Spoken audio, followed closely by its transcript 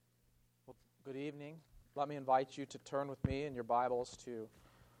Good evening. Let me invite you to turn with me in your Bibles to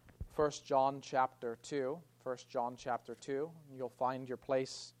 1 John chapter 2. 1 John chapter 2. You'll find your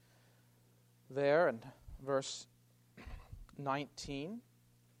place there in verse 19.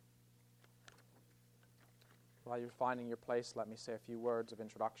 While you're finding your place, let me say a few words of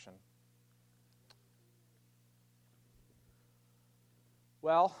introduction.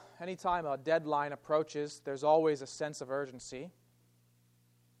 Well, anytime a deadline approaches, there's always a sense of urgency.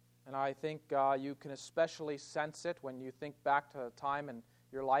 And I think you can especially sense it when you think back to a time in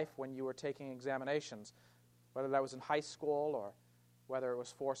your life when you were taking examinations, whether that was in high school or whether it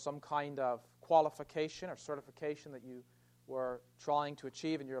was for some kind of qualification or certification that you were trying to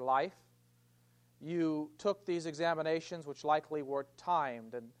achieve in your life. You took these examinations, which likely were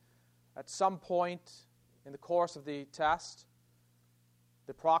timed, and at some point in the course of the test,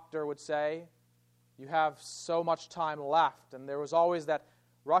 the proctor would say, "You have so much time left," and there was always that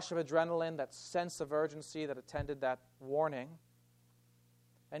rush of adrenaline, that sense of urgency that attended that warning.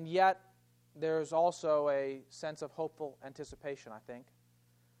 And yet, there's also a sense of hopeful anticipation, I think.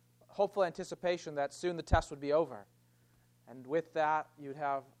 Hopeful anticipation that soon the test would be over. And with that, you'd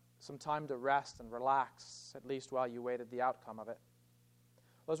have some time to rest and relax, at least while you waited the outcome of it.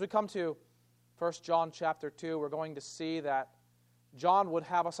 Well, as we come to 1 John chapter 2, we're going to see that John would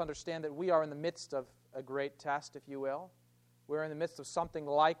have us understand that we are in the midst of a great test, if you will. We're in the midst of something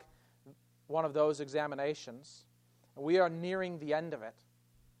like one of those examinations. And we are nearing the end of it.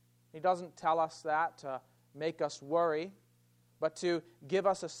 He doesn't tell us that to make us worry, but to give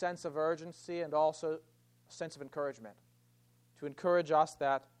us a sense of urgency and also a sense of encouragement. To encourage us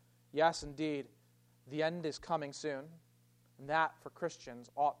that, yes, indeed, the end is coming soon. And that, for Christians,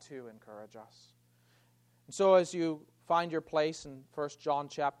 ought to encourage us. And so as you find your place in 1 John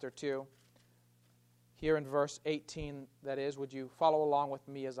chapter 2, here in verse 18, that is, would you follow along with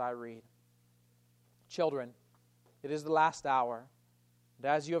me as I read? Children, it is the last hour, and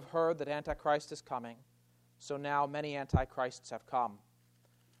as you have heard that Antichrist is coming, so now many Antichrists have come.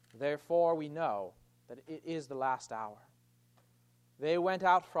 Therefore we know that it is the last hour. They went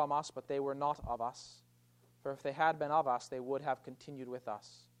out from us, but they were not of us. For if they had been of us, they would have continued with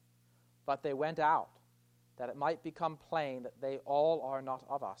us. But they went out, that it might become plain that they all are not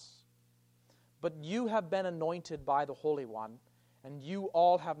of us. But you have been anointed by the Holy One, and you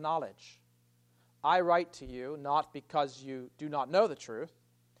all have knowledge. I write to you not because you do not know the truth,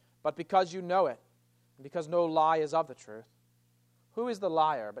 but because you know it, and because no lie is of the truth. Who is the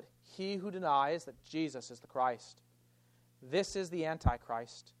liar but he who denies that Jesus is the Christ? This is the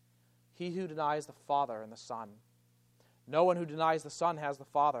Antichrist, he who denies the Father and the Son. No one who denies the Son has the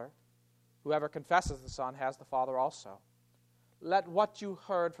Father. Whoever confesses the Son has the Father also. Let what you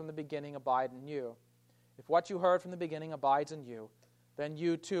heard from the beginning abide in you. If what you heard from the beginning abides in you, then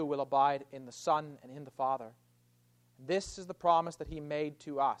you too will abide in the Son and in the Father. This is the promise that He made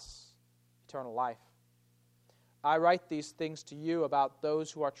to us, eternal life. I write these things to you about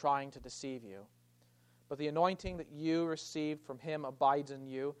those who are trying to deceive you. But the anointing that you received from Him abides in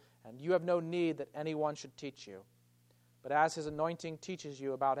you, and you have no need that anyone should teach you. But as His anointing teaches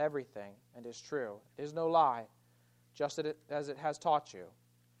you about everything, and is true, it is no lie, just as it has taught you,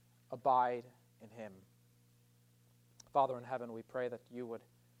 abide in Him. Father in heaven, we pray that you would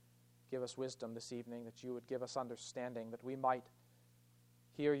give us wisdom this evening, that you would give us understanding, that we might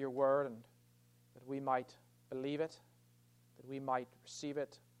hear your word and that we might believe it, that we might receive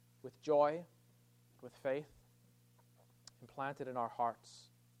it with joy, with faith, and plant it in our hearts.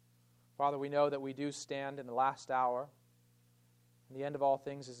 Father, we know that we do stand in the last hour, and the end of all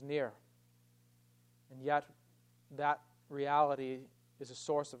things is near. And yet, that reality is a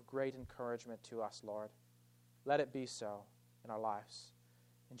source of great encouragement to us, Lord. Let it be so in our lives.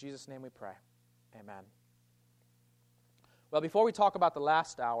 In Jesus' name we pray. Amen. Well, before we talk about the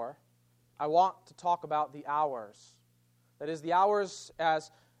last hour, I want to talk about the hours. That is, the hours as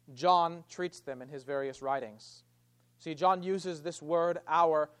John treats them in his various writings. See, John uses this word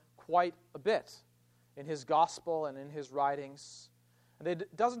hour quite a bit in his gospel and in his writings. And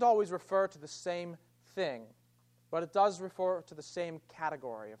it doesn't always refer to the same thing, but it does refer to the same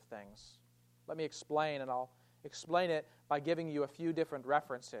category of things. Let me explain, and I'll explain it by giving you a few different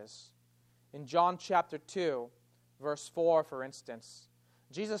references. In John chapter 2, verse 4, for instance,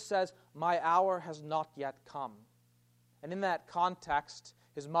 Jesus says, "My hour has not yet come." And in that context,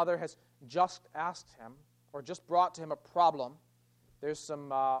 his mother has just asked him, or just brought to him a problem. There's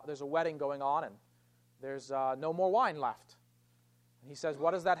a wedding going on, and there's no more wine left. And he says,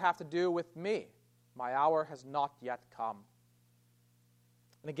 "What does that have to do with me? My hour has not yet come."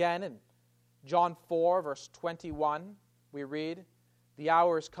 And again, in John 4, verse 21, we read, The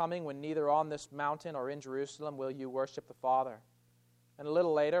hour is coming when neither on this mountain or in Jerusalem will you worship the Father. And a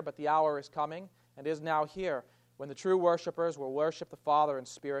little later, but the hour is coming and is now here, when the true worshipers will worship the Father in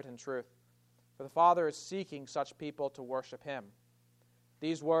spirit and truth. For the Father is seeking such people to worship him.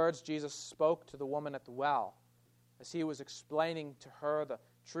 These words Jesus spoke to the woman at the well, as he was explaining to her the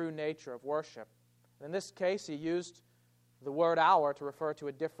true nature of worship. And in this case, he used the word hour to refer to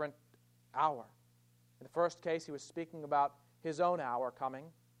a different hour. In the first case, he was speaking about his own hour coming.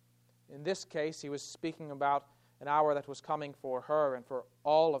 In this case, he was speaking about an hour that was coming for her and for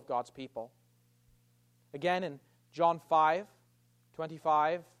all of God's people. Again, in John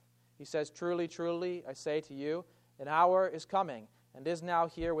 5:25, he says, "Truly, truly, I say to you, an hour is coming, and is now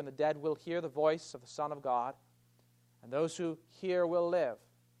here, when the dead will hear the voice of the Son of God, and those who hear will live.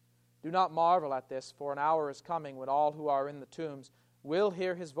 Do not marvel at this, for an hour is coming when all who are in the tombs will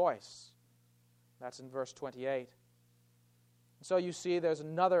hear his voice." That's in verse 28. So you see there's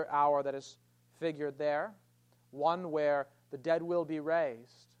another hour that is figured there, one where the dead will be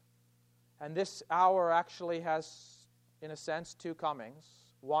raised. And this hour actually has, in a sense, two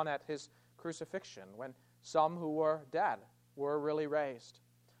comings. One at his crucifixion, when some who were dead were really raised,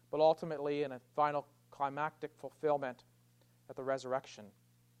 but ultimately in a final climactic fulfillment at the resurrection.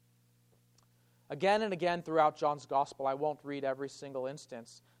 Again and again throughout John's Gospel, I won't read every single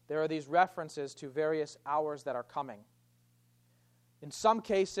instance, there are these references to various hours that are coming. In some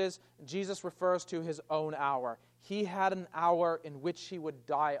cases, Jesus refers to his own hour. He had an hour in which he would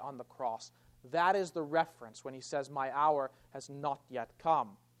die on the cross. That is the reference when he says, "My hour has not yet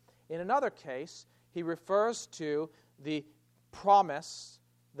come." In another case, he refers to the promise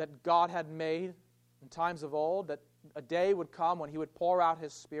that God had made in times of old, that a day would come when he would pour out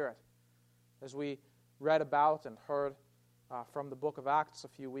his Spirit, as we read about and heard from the book of Acts a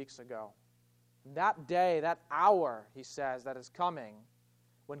few weeks ago. That day, that hour, he says, that is coming,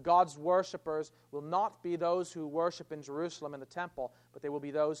 when God's worshipers will not be those who worship in Jerusalem in the temple, but they will be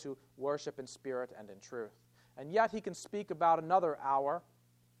those who worship in spirit and in truth. And yet he can speak about another hour,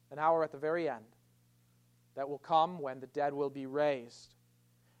 an hour at the very end, that will come when the dead will be raised.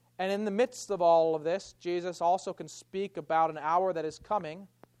 And in the midst of all of this, Jesus also can speak about an hour that is coming,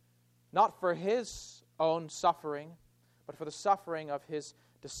 not for his own suffering, but for the suffering of his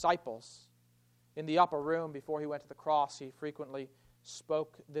disciples. In the upper room before he went to the cross, he frequently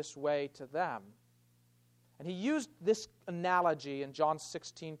spoke this way to them. And he used this analogy in John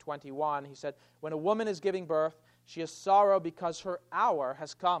 16:21. He said, "When a woman is giving birth, she has sorrow because her hour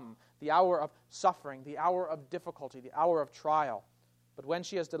has come, the hour of suffering, the hour of difficulty, the hour of trial. But when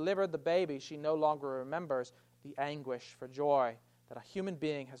she has delivered the baby, she no longer remembers the anguish for joy that a human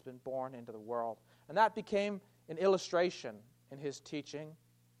being has been born into the world." And that became an illustration in his teaching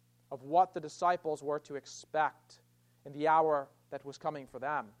of what the disciples were to expect in the hour that was coming for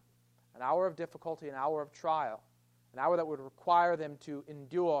them. An hour of difficulty, an hour of trial, an hour that would require them to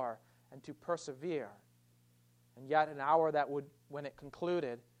endure and to persevere, and yet an hour that would, when it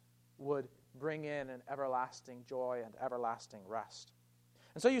concluded, would bring in an everlasting joy and everlasting rest.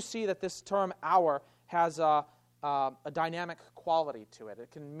 And so you see that this term hour has a dynamic quality to it.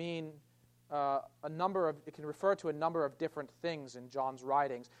 It can mean it can refer to a number of different things in John's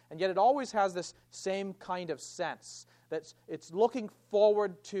writings, and yet it always has this same kind of sense, that it's looking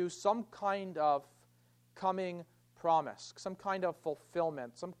forward to some kind of coming promise, some kind of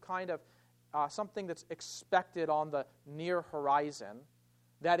fulfillment, some kind of something that's expected on the near horizon,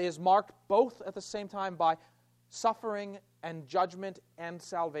 that is marked both at the same time by suffering and judgment and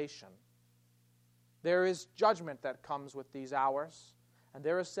salvation. There is judgment that comes with these hours, and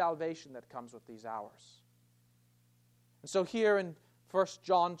there is salvation that comes with these hours. And so here in 1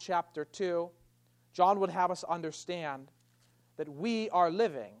 John chapter 2, John would have us understand that we are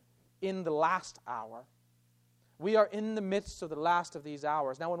living in the last hour. We are in the midst of the last of these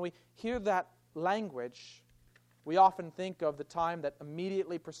hours. Now, when we hear that language, we often think of the time that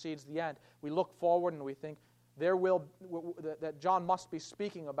immediately precedes the end. We look forward and we think that John must be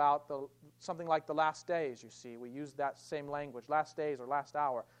speaking about something like the last days, you see. We use that same language, last days or last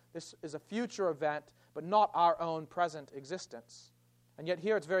hour. This is a future event, but not our own present existence. And yet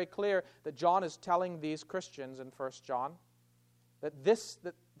here it's very clear that John is telling these Christians in 1 John that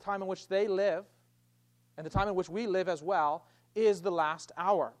the time in which they live, and the time in which we live as well, is the last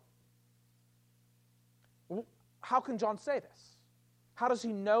hour. How can John say this? How does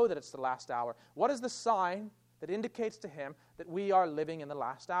he know that it's the last hour? What is the sign that indicates to him that we are living in the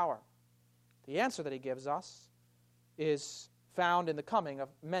last hour? The answer that he gives us is found in the coming of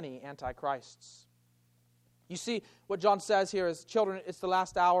many antichrists. You see, what John says here is, "Children, it's the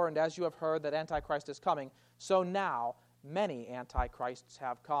last hour, and as you have heard that Antichrist is coming, so now many antichrists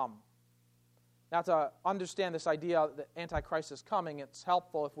have come. Now, to understand this idea that Antichrist is coming, it's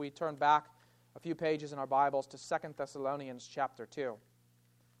helpful if we turn back a few pages in our Bibles to 2 Thessalonians chapter 2.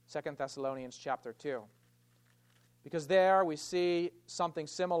 2 Thessalonians chapter 2. Because there we see something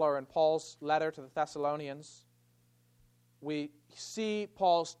similar in Paul's letter to the Thessalonians. We see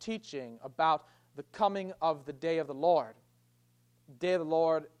Paul's teaching about the coming of the day of the Lord. The day of the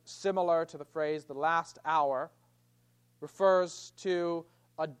Lord, similar to the phrase the last hour, refers to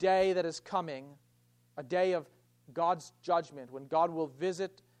a day that is coming, a day of God's judgment, when God will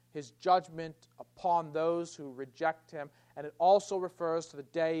visit His judgment upon those who reject Him. And it also refers to the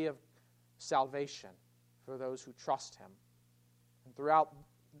day of salvation for those who trust Him. And throughout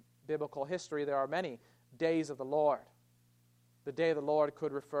biblical history, there are many days of the Lord. The day of the Lord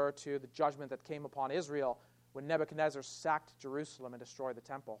could refer to the judgment that came upon Israel when Nebuchadnezzar sacked Jerusalem and destroyed the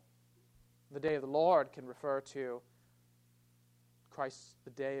temple. The day of the Lord can refer to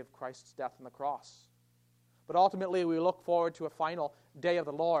the day of Christ's death on the cross. But ultimately, we look forward to a final day of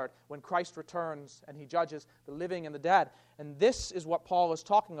the Lord when Christ returns and He judges the living and the dead. And this is what Paul is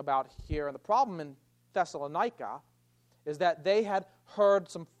talking about here. And the problem in Thessalonica is that they had heard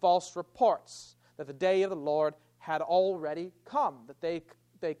some false reports that the day of the Lord had already come, that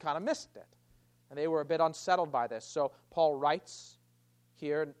they kind of missed it. And they were a bit unsettled by this. So Paul writes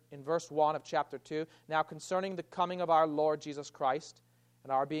here in verse 1 of chapter 2, "Now concerning the coming of our Lord Jesus Christ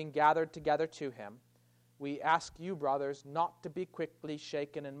and our being gathered together to Him, we ask you, brothers, not to be quickly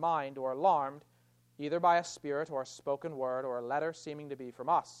shaken in mind or alarmed, either by a spirit or a spoken word or a letter seeming to be from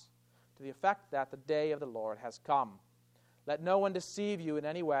us, to the effect that the day of the Lord has come. Let no one deceive you in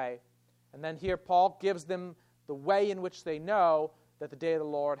any way." And then here Paul gives them the way in which they know that the day of the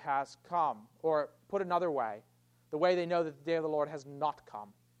Lord has come. Or put another way, the way they know that the day of the Lord has not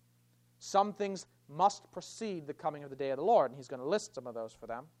come. Some things must precede the coming of the day of the Lord, and he's going to list some of those for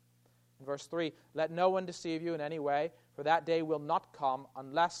them. In verse 3, "Let no one deceive you in any way, for that day will not come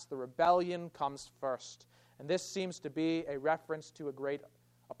unless the rebellion comes first." And this seems to be a reference to a great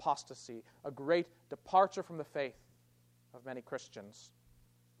apostasy, a great departure from the faith of many Christians.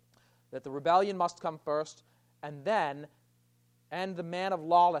 That the rebellion must come first, and the man of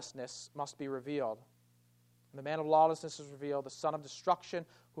lawlessness must be revealed. And the man of lawlessness is revealed, the son of destruction,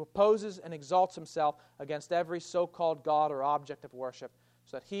 who opposes and exalts himself against every so-called God or object of worship,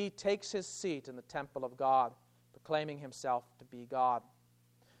 so that he takes his seat in the temple of God, proclaiming himself to be God.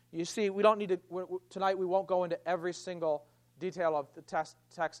 You see, we don't need to, tonight we won't go into every single detail of the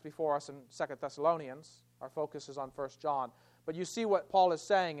text before us in 2 Thessalonians. Our focus is on 1 John. But you see what Paul is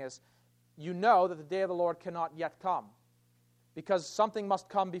saying is, you know that the day of the Lord cannot yet come, because something must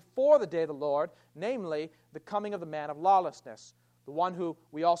come before the day of the Lord, namely the coming of the man of lawlessness, the one who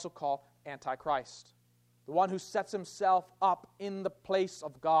we also call Antichrist, the one who sets himself up in the place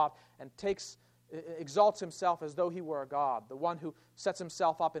of God and exalts himself as though he were a God, the one who sets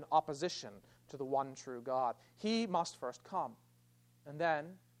himself up in opposition to the one true God. He must first come. And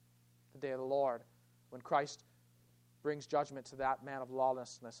then the day of the Lord, when Christ brings judgment to that man of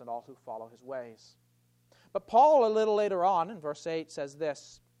lawlessness and all who follow his ways. But Paul, a little later on, in verse 8, says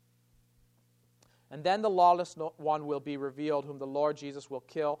this, "And then the lawless one will be revealed, whom the Lord Jesus will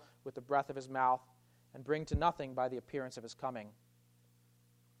kill with the breath of his mouth and bring to nothing by the appearance of his coming."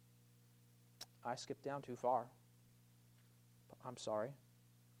 I skipped down too far. I'm sorry.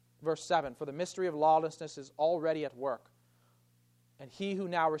 Verse 7, "For the mystery of lawlessness is already at work, and he who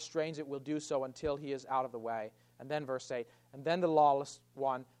now restrains it will do so until he is out of the way." And then verse 8, "And then the lawless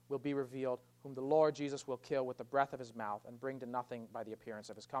one will be revealed, whom the Lord Jesus will kill with the breath of his mouth and bring to nothing by the appearance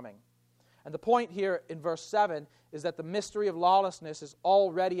of his coming." And the point here in verse 7 is that the mystery of lawlessness is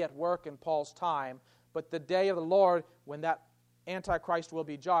already at work in Paul's time, but the day of the Lord, when that Antichrist will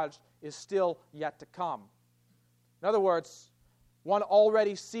be judged, is still yet to come. In other words, one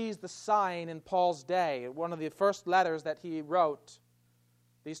already sees the sign in Paul's day. One of the first letters that he wrote,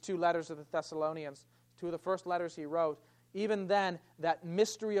 these two letters to the Thessalonians, two of the first letters he wrote, even then, that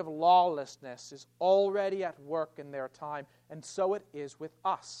mystery of lawlessness is already at work in their time, and so it is with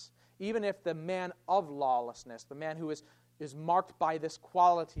us. Even if the man of lawlessness, the man who is marked by this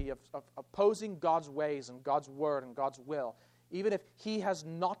quality of opposing God's ways and God's word and God's will, even if he has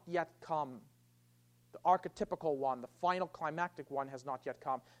not yet come, the archetypical one, the final climactic one has not yet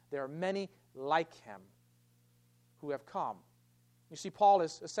come, there are many like him who have come. You see, Paul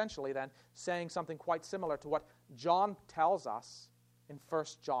is essentially then saying something quite similar to what John tells us in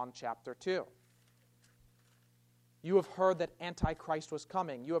 1 John chapter 2. You have heard that Antichrist was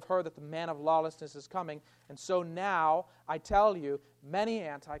coming. You have heard that the man of lawlessness is coming. And so now, I tell you, many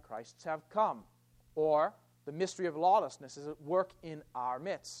Antichrists have come. Or, The mystery of lawlessness is at work in our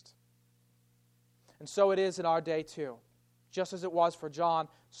midst. And so it is in our day too. Just as it was for John,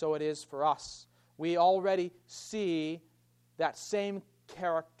 so it is for us. We already see that same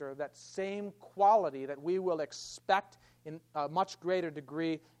character, that same quality that we will expect in a much greater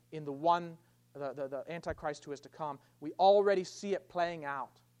degree in the Antichrist who is to come. We already see it playing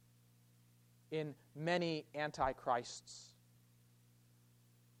out in many Antichrists.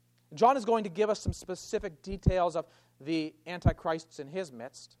 John is going to give us some specific details of the Antichrists in his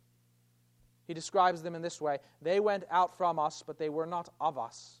midst. He describes them in this way: they went out from us, but they were not of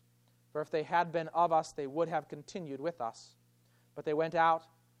us. For if they had been of us, they would have continued with us. But they went out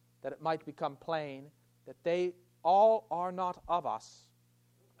that it might become plain that they all are not of us.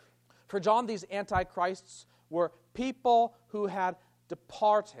 For John, these Antichrists were people who had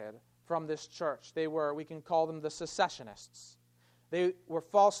departed from this church. They were, we can call them the secessionists. They were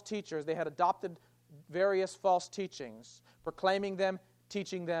false teachers. They had adopted various false teachings, proclaiming them,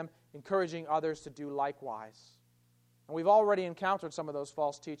 teaching them, encouraging others to do likewise. And we've already encountered some of those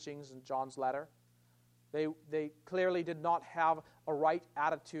false teachings in John's letter. They clearly did not have a right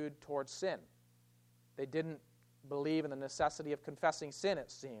attitude towards sin. They didn't believe in the necessity of confessing sin, it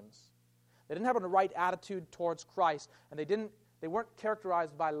seems. They didn't have a right attitude towards Christ, and they weren't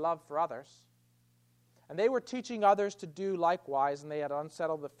characterized by love for others. And they were teaching others to do likewise, and they had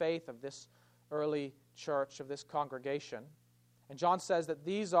unsettled the faith of this early church, of this congregation. And John says that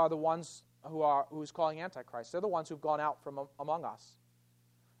these are the ones who's calling Antichrist. They're the ones who've gone out from among us.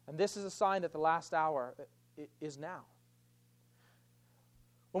 And this is a sign that the last hour is now.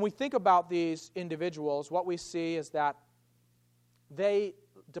 When we think about these individuals, what we see is that they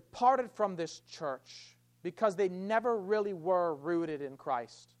departed from this church because they never really were rooted in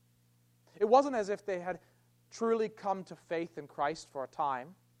Christ. It wasn't as if they had truly come to faith in Christ for a time,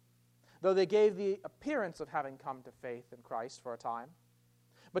 though they gave the appearance of having come to faith in Christ for a time.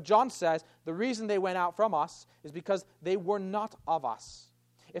 But John says the reason they went out from us is because they were not of us.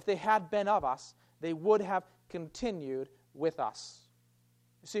 If they had been of us, they would have continued with us.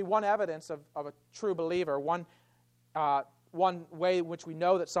 You see, one evidence of a true believer, one way in which we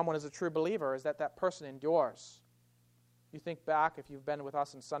know that someone is a true believer is that that person endures. You think back, if you've been with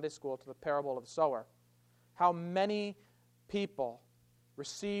us in Sunday school, to the parable of the sower. How many people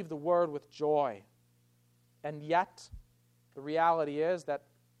receive the word with joy, and yet the reality is that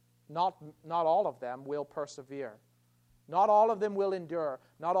not all of them will persevere. Not all of them will endure.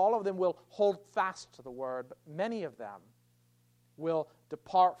 Not all of them will hold fast to the word, but many of them will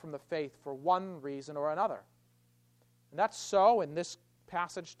depart from the faith for one reason or another. And that's so in this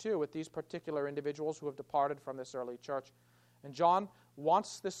passage too, with these particular individuals who have departed from this early church. And John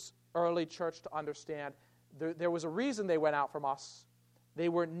wants this early church to understand there was a reason they went out from us. They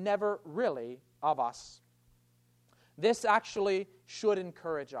were never really of us. This actually should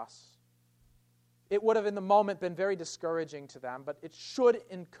encourage us. It would have in the moment been very discouraging to them, but it should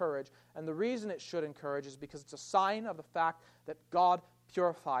encourage. And the reason it should encourage is because it's a sign of the fact that God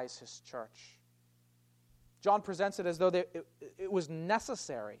purifies His church. John presents it as though it was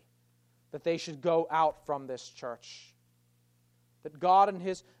necessary that they should go out from this church. That God in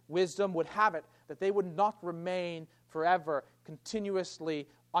His wisdom would have it that they would not remain forever continuously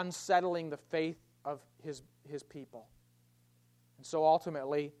unsettling the faith of His people. And so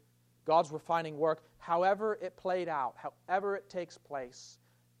ultimately, God's refining work, however it played out, however it takes place,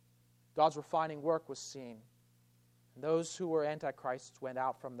 God's refining work was seen. And those who were antichrists went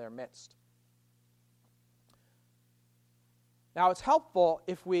out from their midst. Now, it's helpful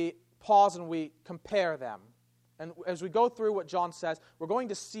if we pause and we compare them. And as we go through what John says, we're going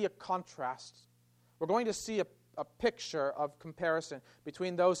to see a contrast. We're going to see a picture of comparison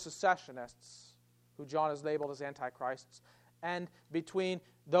between those secessionists, who John has labeled as antichrists, and between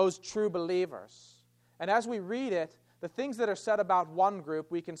those true believers. And as we read it, the things that are said about one group,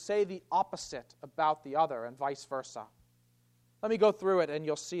 we can say the opposite about the other, and vice versa. Let me go through it, and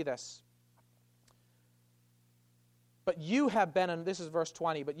you'll see this. But you have been, and this is verse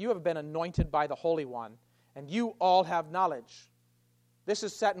 20, but you have been anointed by the Holy One, and you all have knowledge. This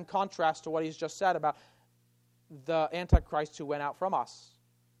is set in contrast to what he's just said about the Antichrist who went out from us.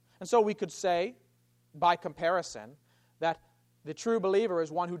 And so we could say, by comparison, that the true believer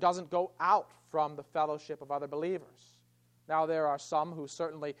is one who doesn't go out from the fellowship of other believers. Now, there are some who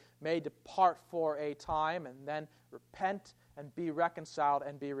certainly may depart for a time and then repent and be reconciled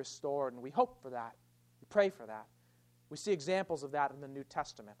and be restored, and we hope for that. We pray for that. We see examples of that in the New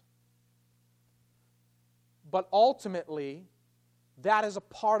Testament. But ultimately, that is a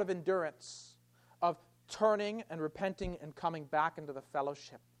part of endurance, of turning and repenting and coming back into the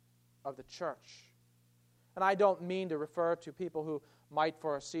fellowship of the church. And I don't mean to refer to people who might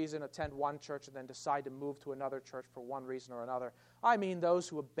for a season attend one church and then decide to move to another church for one reason or another. I mean those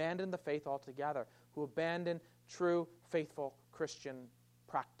who abandon the faith altogether, who abandon true, faithful Christian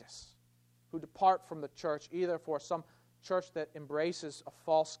practice, who depart from the church either for some church that embraces a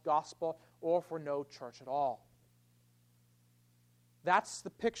false gospel or for no church at all. That's the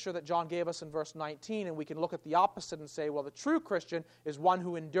picture that John gave us in verse 19, and we can look at the opposite and say, well, the true Christian is one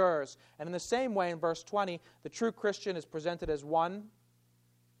who endures. And in the same way, in verse 20, the true Christian is presented as one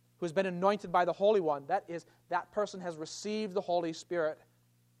who has been anointed by the Holy One. That is, that person has received the Holy Spirit.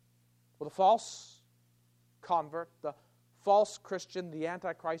 Well, the false convert, the false Christian, the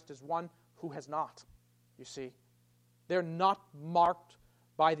Antichrist, is one who has not, you see. They're not marked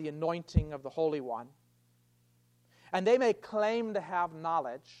by the anointing of the Holy One. And they may claim to have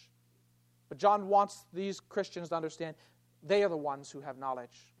knowledge, but John wants these Christians to understand they are the ones who have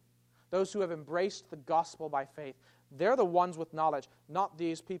knowledge. Those who have embraced the gospel by faith, they're the ones with knowledge, not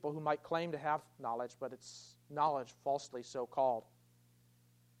these people who might claim to have knowledge, but it's knowledge falsely so called.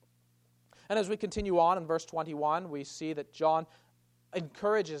 And as we continue on in verse 21, we see that John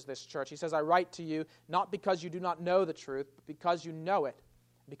encourages this church. He says, I write to you not because you do not know the truth, but because you know it,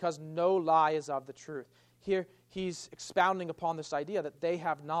 because no lie is of the truth. Here he's expounding upon this idea that they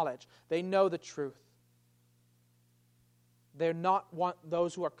have knowledge. They know the truth. They're not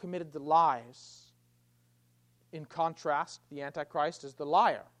those who are committed to lies. In contrast, the Antichrist is the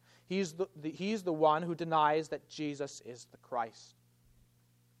liar. He's the one who denies that Jesus is the Christ.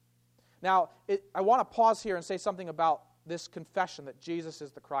 Now, I want to pause here and say something about this confession that Jesus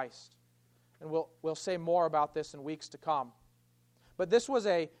is the Christ. And we'll say more about this in weeks to come. But this was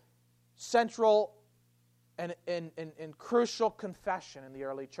a central and crucial confession in the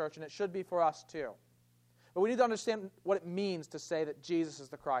early church, and it should be for us too. But we need to understand what it means to say that Jesus is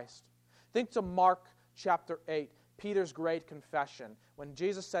the Christ. Think to Mark chapter 8, Peter's great confession. When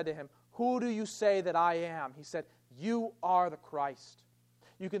Jesus said to him, who do you say that I am? He said, you are the Christ.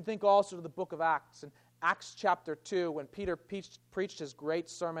 You can think also to the book of Acts. In Acts chapter 2, when Peter preached his great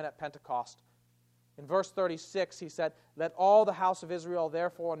sermon at Pentecost, in verse 36, he said, let all the house of Israel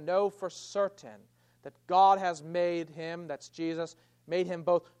therefore know for certain that God has made him, that's Jesus, made him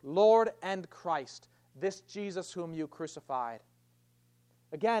both Lord and Christ, this Jesus whom you crucified.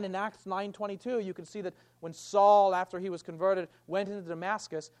 Again, in Acts 9:22, you can see that when Saul, after he was converted, went into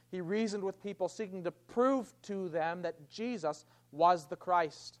Damascus, he reasoned with people seeking to prove to them that Jesus was the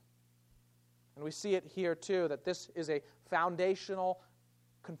Christ. And we see it here too, that this is a foundational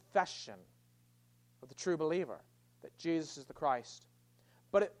confession of the true believer, that Jesus is the Christ.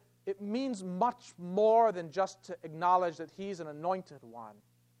 But it means much more than just to acknowledge that he's an anointed one,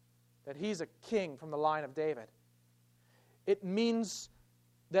 that he's a king from the line of David. It means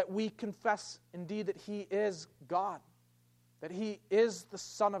that we confess indeed that he is God, that he is the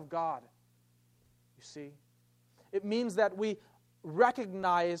Son of God. You see? It means that we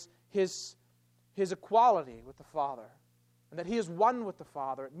recognize his equality with the Father, and that he is one with the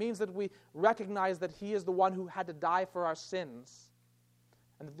Father. It means that we recognize that he is the one who had to die for our sins,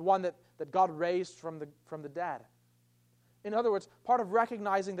 and the one that God raised from the dead. In other words, part of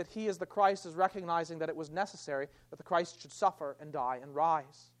recognizing that he is the Christ is recognizing that it was necessary that the Christ should suffer and die and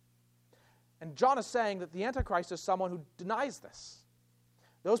rise. And John is saying that the Antichrist is someone who denies this.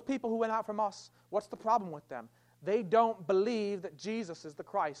 Those people who went out from us, what's the problem with them? They don't believe that Jesus is the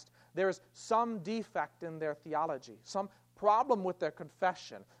Christ. There is some defect in their theology, some problem with their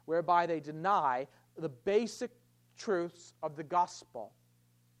confession, whereby they deny the basic truths of the gospel.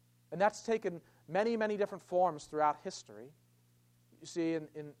 And that's taken many, many different forms throughout history. You see,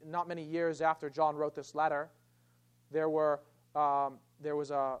 in not many years after John wrote this letter, there was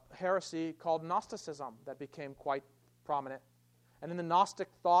a heresy called Gnosticism that became quite prominent. And in the Gnostic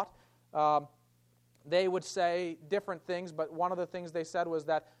thought, they would say different things, but one of the things they said was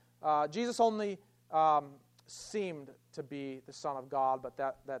that Jesus only seemed to be the Son of God, but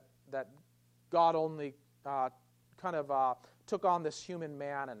that God only took on this human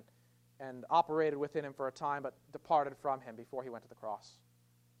man and operated within him for a time, but departed from him before he went to the cross.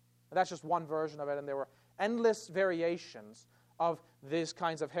 And that's just one version of it, and there were endless variations of these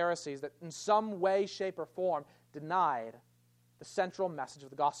kinds of heresies that in some way, shape, or form denied the central message of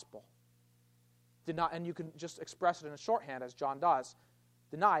the gospel. And you can just express it in a shorthand, as John does,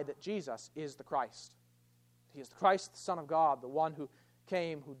 denied that Jesus is the Christ. He is the Christ, the Son of God, the one who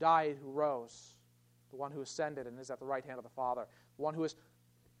came, who died, who rose, the one who ascended and is at the right hand of the Father, the one who is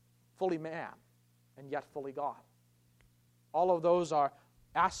fully man and yet fully God. All of those are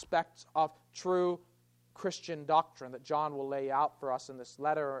aspects of true Christian doctrine that John will lay out for us in this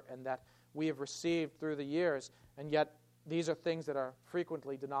letter, and that we have received through the years, and yet these are things that are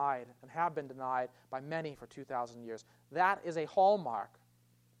frequently denied and have been denied by many for 2,000 years. That is a hallmark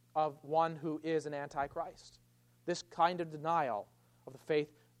of one who is an antichrist. This kind of denial of the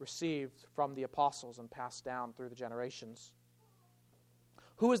faith received from the apostles and passed down through the generations.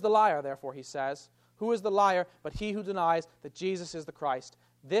 Who is the liar, therefore, he says? Who is the liar but he who denies that Jesus is the Christ?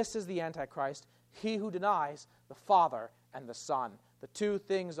 This is the Antichrist, he who denies the Father and the Son. The two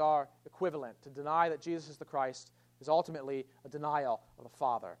things are equivalent. To deny that Jesus is the Christ is ultimately a denial of the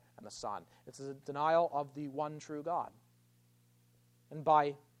Father and the Son. It's a denial of the one true God. And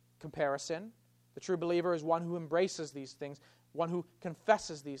by comparison, the true believer is one who embraces these things, one who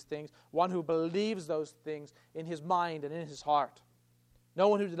confesses these things, one who believes those things in his mind and in his heart. No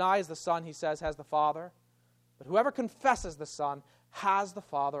one who denies the Son, he says, has the Father, but whoever confesses the Son has the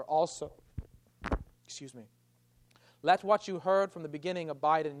Father also. Let what you heard from the beginning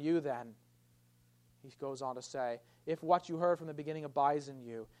abide in you then. He goes on to say, if what you heard from the beginning abides in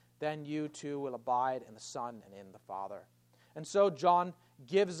you, then you too will abide in the Son and in the Father. And so John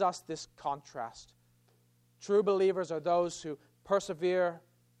gives us this contrast. True believers are those who persevere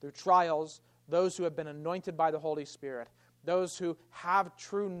through trials, those who have been anointed by the Holy Spirit, those who have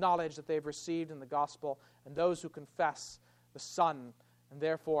true knowledge that they've received in the gospel, and those who confess the Son and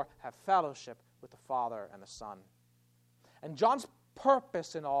therefore have fellowship with the Father and the Son. And John's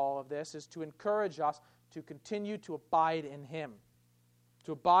purpose in all of this is to encourage us to continue to abide in Him,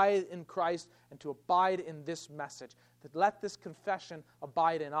 to abide in Christ and to abide in this message. That let this confession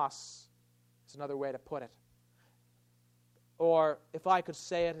abide in us is another way to put it. Or, if I could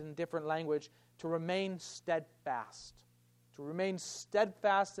say it in different language, to remain steadfast. To remain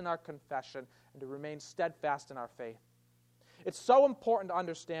steadfast in our confession and to remain steadfast in our faith. It's so important to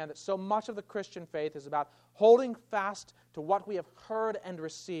understand that so much of the Christian faith is about holding fast to what we have heard and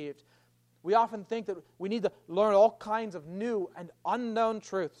received. We often think that we need to learn all kinds of new and unknown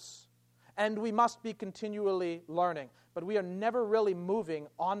truths, and we must be continually learning, but we are never really moving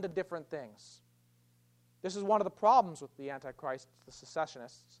on to different things. This is one of the problems with the Antichrist, the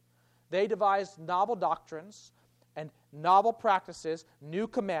secessionists. They devised novel doctrines and novel practices, new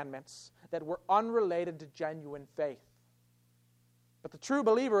commandments that were unrelated to genuine faith. But the true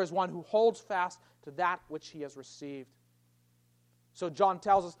believer is one who holds fast to that which he has received. So John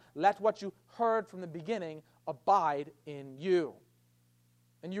tells us, let what you heard from the beginning abide in you.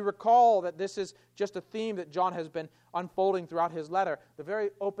 And you recall that this is just a theme that John has been unfolding throughout his letter. The very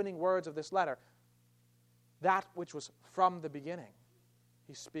opening words of this letter, that which was from the beginning.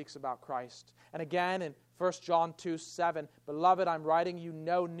 He speaks about Christ. And again in 1 John 2:7, beloved, I'm writing you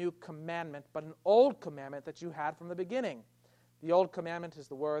no new commandment, but an old commandment that you had from the beginning. The old commandment is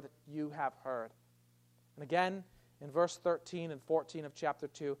the word that you have heard. And again, in verse 13 and 14 of chapter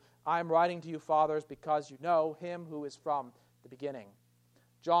 2, I am writing to you, fathers, because you know him who is from the beginning.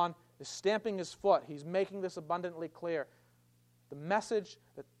 John is stamping his foot. He's making this abundantly clear. The message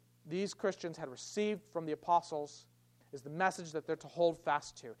that these Christians had received from the apostles is the message that they're to hold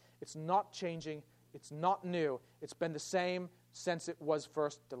fast to. It's not changing. It's not new. It's been the same since it was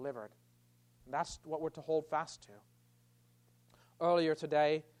first delivered. And that's what we're to hold fast to. Earlier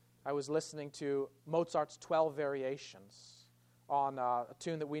today, I was listening to Mozart's 12 Variations on a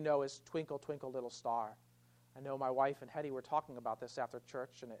tune that we know as Twinkle, Twinkle, Little Star. I know my wife and Hetty were talking about this after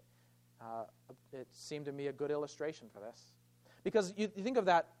church, and it seemed to me a good illustration for this. Because you think of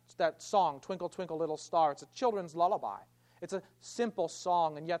that song, Twinkle, Twinkle, Little Star, it's a children's lullaby. It's a simple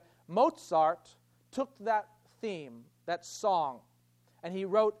song, and yet Mozart took that theme, that song, and he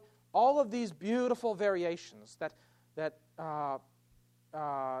wrote all of these beautiful variations that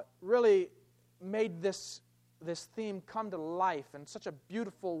really made this theme come to life in such a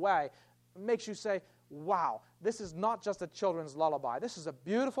beautiful way. It makes you say, wow, this is not just a children's lullaby. This is a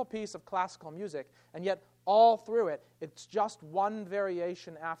beautiful piece of classical music, and yet all through it, it's just one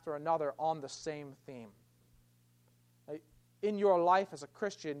variation after another on the same theme. In your life as a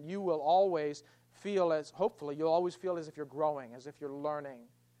Christian, you will always feel hopefully you'll always feel as if you're growing, as if you're learning,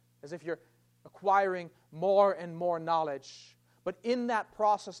 as if you're acquiring more and more knowledge. But in that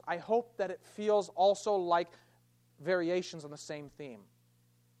process, I hope that it feels also like variations on the same theme.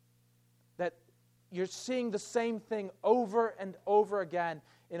 That you're seeing the same thing over and over again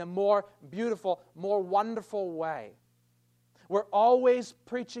in a more beautiful, more wonderful way. We're always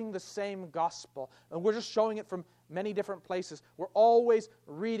preaching the same gospel, and we're just showing it from many different places. We're always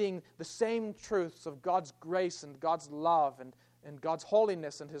reading the same truths of God's grace and God's love and God's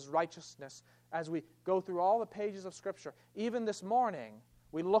holiness and His righteousness as we go through all the pages of Scripture. Even this morning,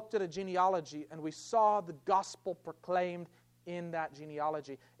 we looked at a genealogy and we saw the gospel proclaimed in that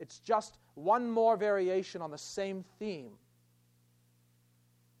genealogy. It's just one more variation on the same theme.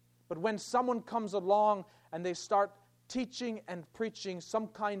 But when someone comes along and they start teaching and preaching some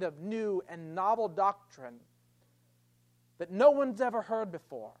kind of new and novel doctrine that no one's ever heard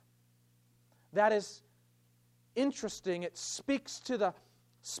before, that is interesting. It speaks to the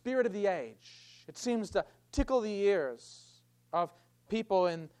spirit of the age. It seems to tickle the ears of people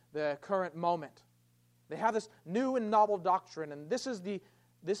in the current moment. They have this new and novel doctrine, and this is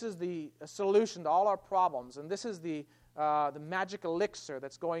the solution to all our problems, and this is the magic elixir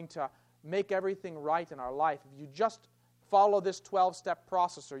that's going to make everything right in our life. If you just follow this 12-step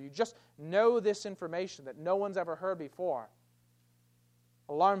process, or you just know this information that no one's ever heard before,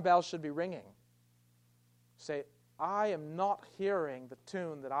 alarm bells should be ringing. Say, I am not hearing the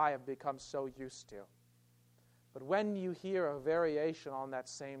tune that I have become so used to. But when you hear a variation on that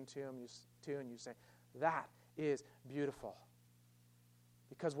same tune, you say, that is beautiful.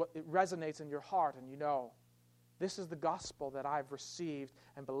 Because it resonates in your heart, and you know, this is the gospel that I've received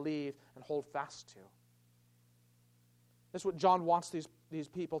and believed and hold fast to. This is what John wants these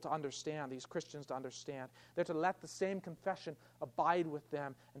people to understand, these Christians to understand. They're to let the same confession abide with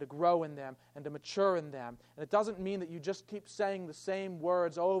them and to grow in them and to mature in them. And it doesn't mean that you just keep saying the same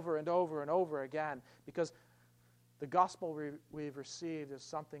words over and over and over again, because the gospel we've received is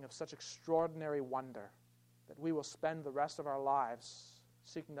something of such extraordinary wonder that we will spend the rest of our lives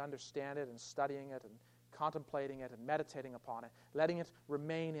seeking to understand it and studying it and contemplating it and meditating upon it, letting it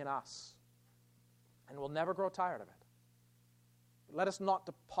remain in us. And we'll never grow tired of it. But let us not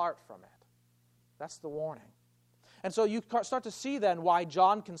depart from it. That's the warning. And so you start to see then why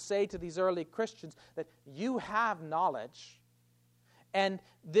John can say to these early Christians that you have knowledge, and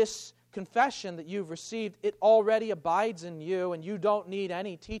this confession that you've received, it already abides in you, and you don't need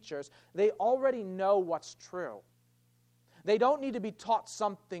any teachers. They already know what's true. They don't need to be taught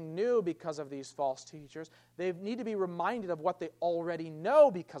something new because of these false teachers. They need to be reminded of what they already know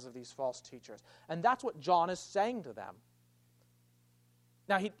because of these false teachers. And that's what John is saying to them.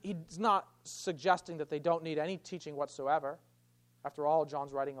 Now, he's not suggesting that they don't need any teaching whatsoever. After all,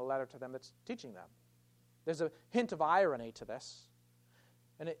 John's writing a letter to them that's teaching them. There's a hint of irony to this.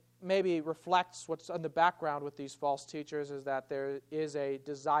 And it maybe reflects what's in the background with these false teachers, is that there is a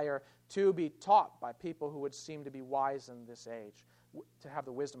desire to be taught by people who would seem to be wise in this age, to have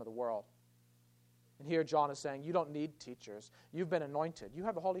the wisdom of the world. And here John is saying, you don't need teachers. You've been anointed. You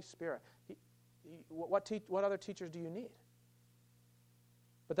have the Holy Spirit. What other teachers do you need?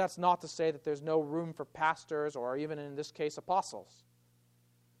 But that's not to say that there's no room for pastors or even in this case apostles.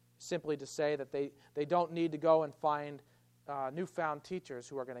 Simply to say that they don't need to go and find newfound teachers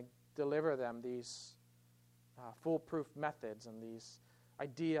who are going to deliver them these foolproof methods and these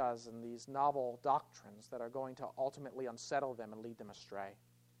ideas and these novel doctrines that are going to ultimately unsettle them and lead them astray.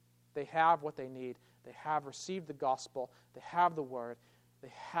 They have what they need. They have received the gospel. They have the word.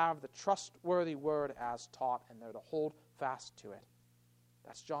 They have the trustworthy word as taught, and they're to hold fast to it.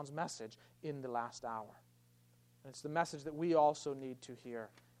 That's John's message in the last hour. And it's the message that we also need to hear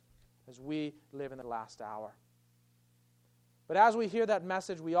as we live in the last hour. But as we hear that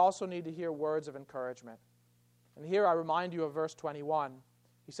message, we also need to hear words of encouragement. And here I remind you of verse 21.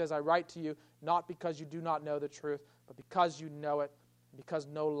 He says, I write to you not because you do not know the truth, but because you know it, because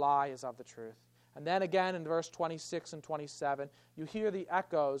no lie is of the truth. And then again in verse 26 and 27, you hear the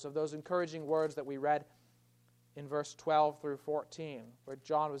echoes of those encouraging words that we read in verse 12 through 14, where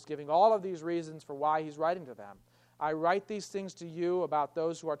John was giving all of these reasons for why he's writing to them. I write these things to you about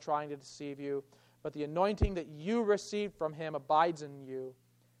those who are trying to deceive you, but the anointing that you received from him abides in you,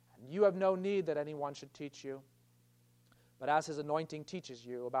 and you have no need that anyone should teach you. But as his anointing teaches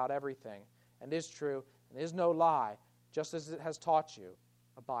you about everything, and is true, and is no lie, just as it has taught you,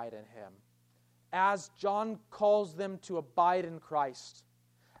 abide in him. As John calls them to abide in Christ,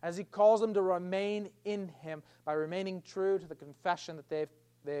 as he calls them to remain in him by remaining true to the confession that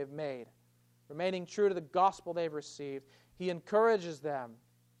they've made, remaining true to the gospel they've received, he encourages them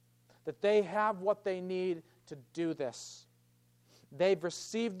that they have what they need to do this. They've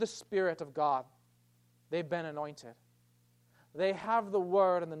received the Spirit of God. They've been anointed. They have the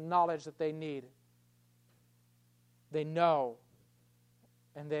word and the knowledge that they need. They know,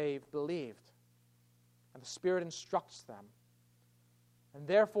 and they've believed. And the Spirit instructs them. And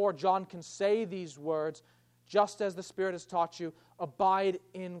therefore, John can say these words, just as the Spirit has taught you, abide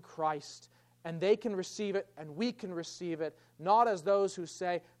in Christ. And they can receive it, and we can receive it, not as those who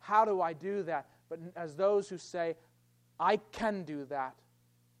say, how do I do that? But as those who say, I can do that,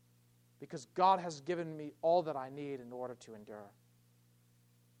 because God has given me all that I need in order to endure.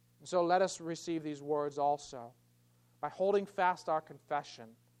 And so let us receive these words also. by holding fast our confession,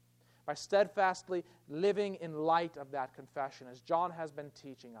 by steadfastly living in light of that confession, as John has been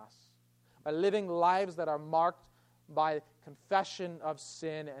teaching us, by living lives that are marked by confession of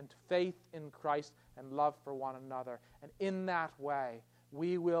sin and faith in Christ and love for one another. And in that way,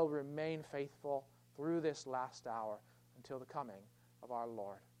 we will remain faithful through this last hour until the coming of our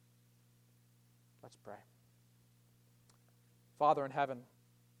Lord. Let's pray. Father in heaven,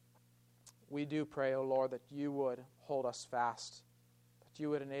 we do pray, O Lord, that you would hold us fast, that you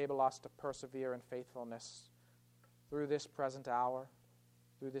would enable us to persevere in faithfulness through this present hour,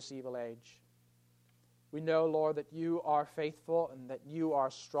 through this evil age. We know, Lord, that you are faithful and that you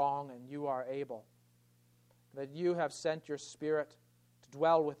are strong and you are able, that you have sent your Spirit to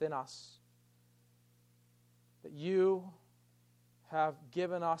dwell within us, that you have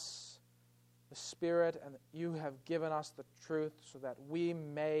given us the Spirit and that you have given us the truth so that we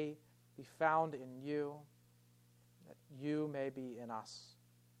may be found in you, that you may be in us.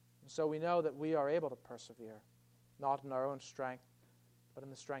 And so we know that we are able to persevere, not in our own strength, but in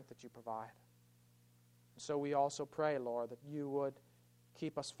the strength that you provide. And so we also pray, Lord, that you would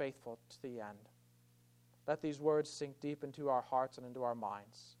keep us faithful to the end. Let these words sink deep into our hearts and into our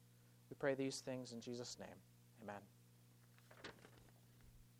minds. We pray these things in Jesus' name. Amen.